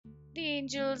The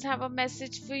angels have a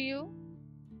message for you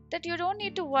that you don't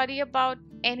need to worry about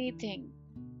anything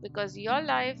because your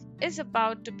life is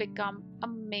about to become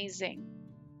amazing.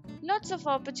 Lots of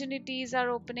opportunities are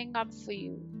opening up for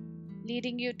you,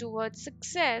 leading you towards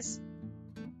success.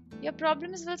 Your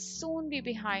problems will soon be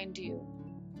behind you.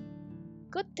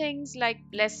 Good things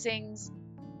like blessings,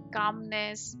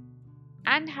 calmness,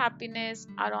 and happiness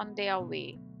are on their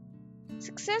way.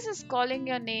 Success is calling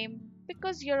your name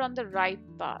because you're on the right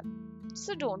path.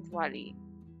 So don't worry.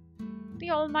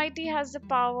 The Almighty has the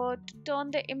power to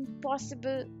turn the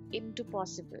impossible into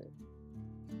possible.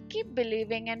 Keep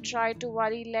believing and try to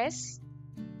worry less.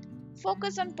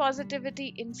 Focus on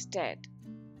positivity instead.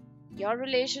 Your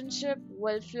relationship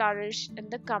will flourish in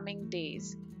the coming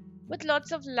days with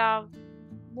lots of love,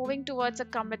 moving towards a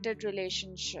committed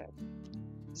relationship.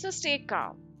 So stay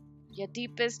calm. Your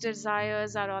deepest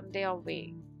desires are on their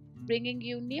way, bringing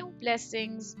you new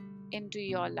blessings into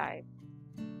your life.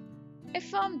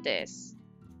 Affirm this: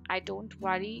 I don't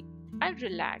worry, I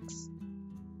relax.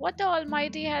 What the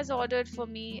Almighty has ordered for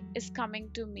me is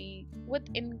coming to me with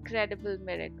incredible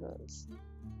miracles.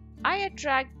 I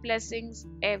attract blessings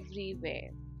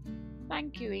everywhere.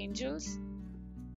 Thank you, angels.